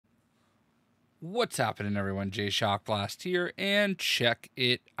What's happening, everyone? JayShockblast here, and check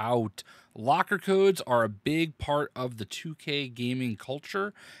it out. Locker codes are a big part of the 2K gaming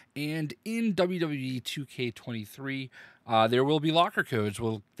culture, and in WWE 2K23, there will be locker codes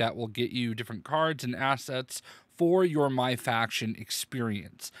that will get you different cards and assets for your My Faction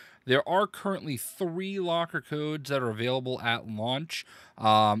experience. There are currently 3 locker codes that are available at launch.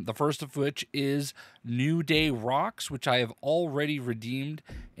 The first of which is NEWDAYROCKS, which I have already redeemed.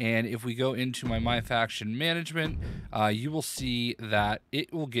 And if we go into my Faction management, you will see that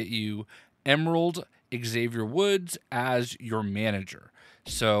it will get you Emerald Xavier Woods as your manager.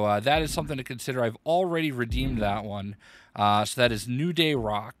 So that is something to consider. I've already redeemed that one. So that is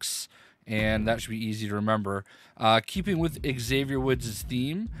NEWDAYROCKS. And that should be easy to remember. Keeping with Xavier Woods'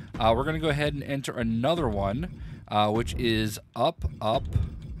 theme, we're going to go ahead and enter another one, which is up, up,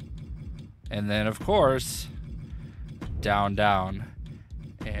 and then, of course, down, down.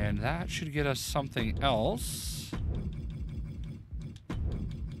 And that should get us something else.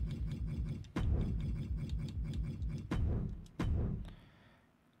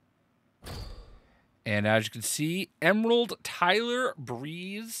 And as you can see, Emerald Tyler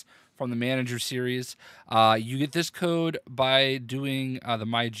Breeze from the Manager series. You get this code by doing the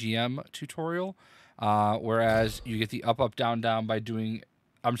My GM tutorial, whereas you get the up, up, down, down by doing,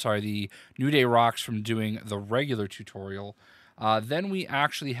 the NEWDAYROCKS from doing the regular tutorial. Then we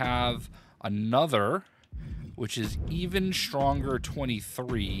actually have another, which is Even Stronger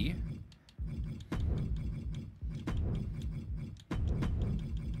 23.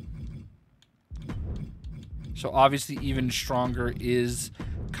 So obviously Even Stronger is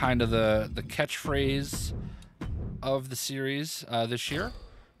kind of the catchphrase of the series this year.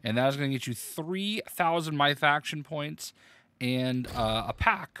 And that is going to get you 3,000 My Faction points and a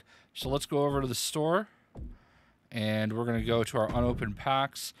pack. So let's go over to the store. And we're going to go to our unopened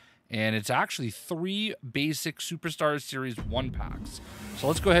packs. And it's actually 3 basic Superstar Series 1 packs. So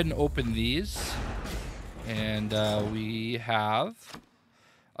let's go ahead and open these. And we have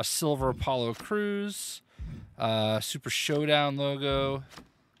a Silver Apollo Crews, Super Showdown logo,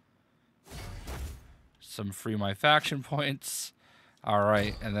 some free My Faction points. All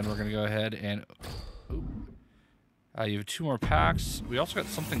right, and then we're going to go ahead and... you have 2 more packs. We also got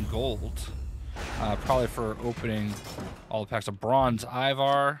something gold, probably for opening all the packs. A Bronze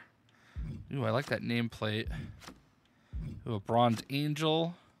Ivar. Ooh, I like that nameplate. Ooh, a Bronze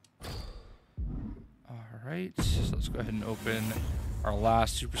Angel. All right, so let's go ahead and open our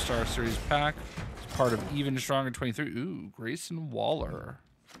last Superstar Series pack. It's part of Even Stronger 23. Ooh, Grayson Waller.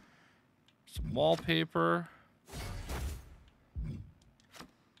 Some wallpaper.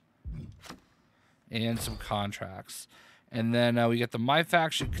 And some contracts. And then we get the My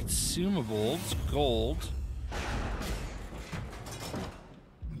Faction consumables, gold.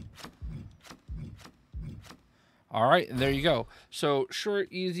 All right, and there you go. So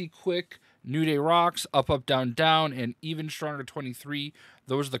short, easy, quick, NEWDAYROCKS, up, up, down, down, and Even Stronger 23.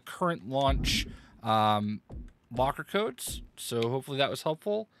 Those are the current launch locker codes. So hopefully that was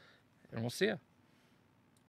helpful, and we'll see ya.